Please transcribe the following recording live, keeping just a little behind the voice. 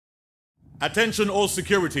Attention all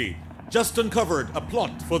security. Just uncovered a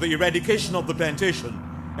plot for the eradication of the plantation,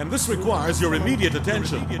 and this requires your immediate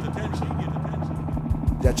attention.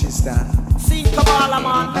 Tristan. Sing Kabbalah,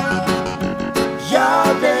 man.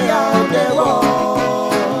 Yahweh, Yahweh, whoa.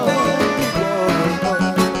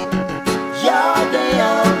 Yahweh,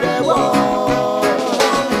 Yahweh, whoa.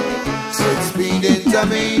 So it's speed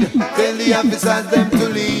intervened. Tell the officers them to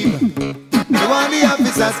leave. The one the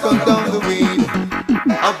officers come down the weed.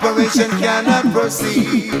 Operation cannot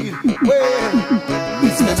proceed. Well,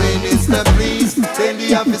 Mr. Minister, please tell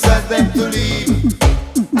the officers them to leave.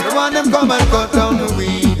 The one them come and cut down the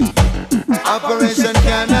weed. Operation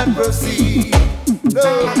cannot proceed.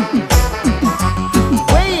 No.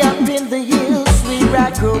 Way up in the hills where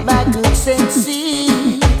I grow my goods and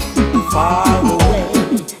seed, far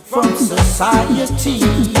away from society.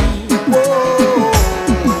 Whoa.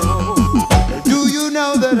 Do you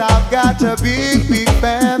know that I've got a big, big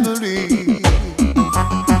family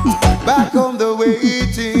back home, they're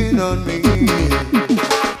waiting on me.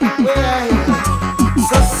 Well,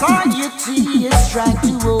 society is trying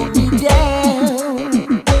to hold me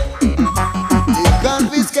down. They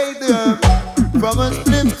confiscate the earth from a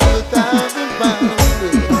split to 1,000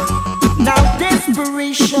 pounds. Now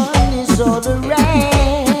desperation is all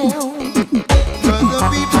around. Cause the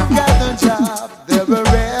people got no job, they're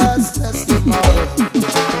restless tomorrow.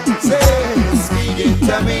 Say, speak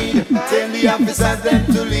into me, tell the officers them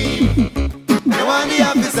to leave. They want the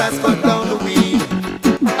officers cut down the weed.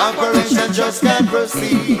 Operation just can't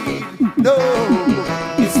proceed. No,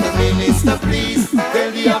 Mr. Minister, please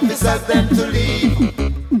tell the officers them to leave.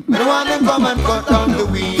 They want them come and cut down the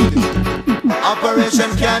weed.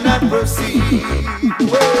 Operation cannot proceed.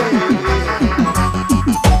 Well,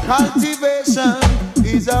 cultivation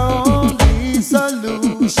is our only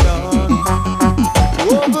solution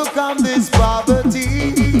to overcome this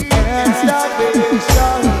poverty and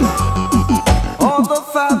starvation. All the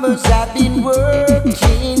farmers have been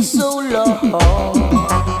working so long.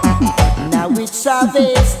 Now it's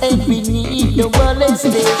harvest and we need no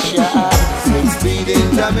molestation. Since speed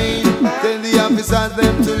intervened, tell the officers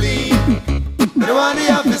them to leave. They want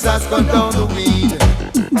the officers cut down the weed.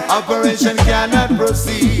 Operation cannot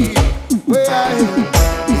proceed. Well,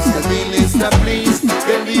 Mr. Minister, please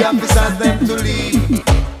tell the officers them to leave.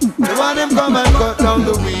 They want them come and cut down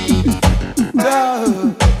the weed.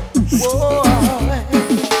 No. Whoa.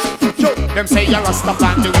 Them say you're a stop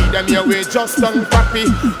and the weed them here we just done crappy.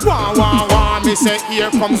 Wah wah wah, me say here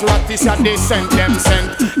comes Rattis and they send them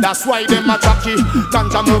sent. That's why them a jockey.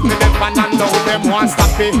 Ganja move me them and now them want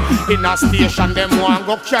stop it. In a station them want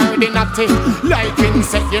go carry the natty. Like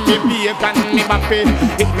insect give me bacon me bappy.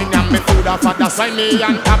 Hit me and me food off and that's why me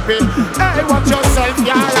unhappy. Hey, watch yourself,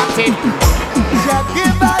 you're ratty. Jah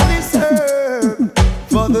give us this herb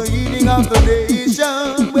for the healing of the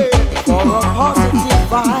nation. For a positive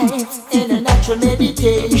vibes and a natural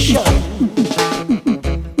meditation.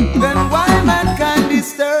 Then why mankind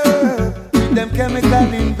disturb with them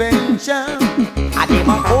chemical invention? And them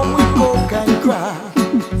a home with coke and crack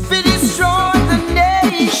fi destroy the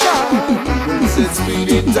nation. Said speed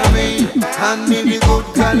intervene, hand me the good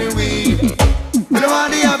cali weed. We don't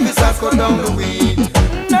want the officers cut down the weed.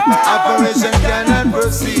 No. Operation cannot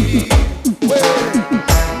proceed. Well,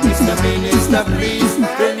 Mr. Minister, please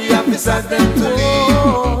tell the officers them to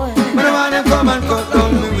leave. We don't want them come and cut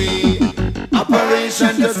down the weed.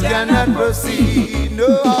 Operation just cannot proceed. No.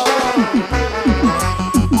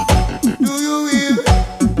 Do you hear?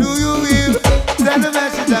 Do you hear? Tell the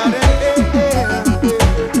message out there.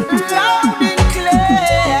 Loud and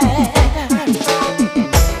clear.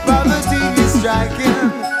 Poverty is striking.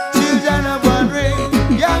 Children are wandering.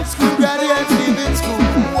 Young school graduates live in school.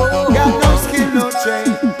 Got no skill, no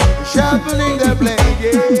trade. Sharpening their blade,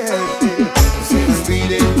 yeah. Since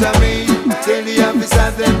speed intervene, tell the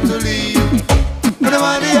officers them to leave. We don't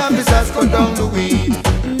want the officers cut down the weed.